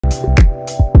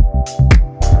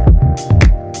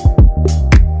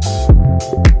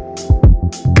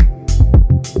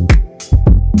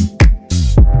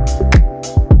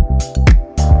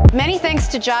Many thanks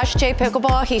to Josh J.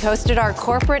 Pickleball. He hosted our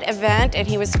corporate event and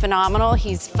he was phenomenal.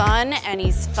 He's fun and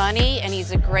he's funny and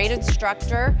he's a great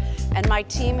instructor. And my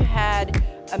team had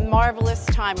a marvelous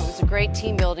time. It was a great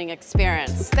team building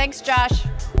experience. Thanks, Josh.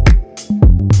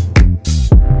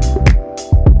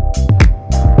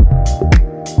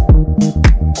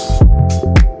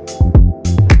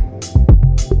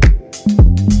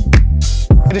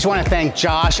 I just want to thank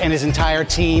Josh and his entire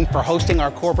team for hosting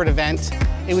our corporate event.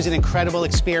 It was an incredible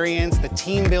experience. The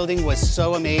team building was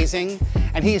so amazing,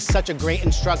 and he is such a great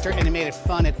instructor, and he made it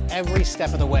fun at every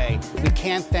step of the way. We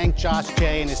can't thank Josh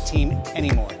J and his team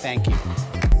anymore. Thank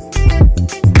you.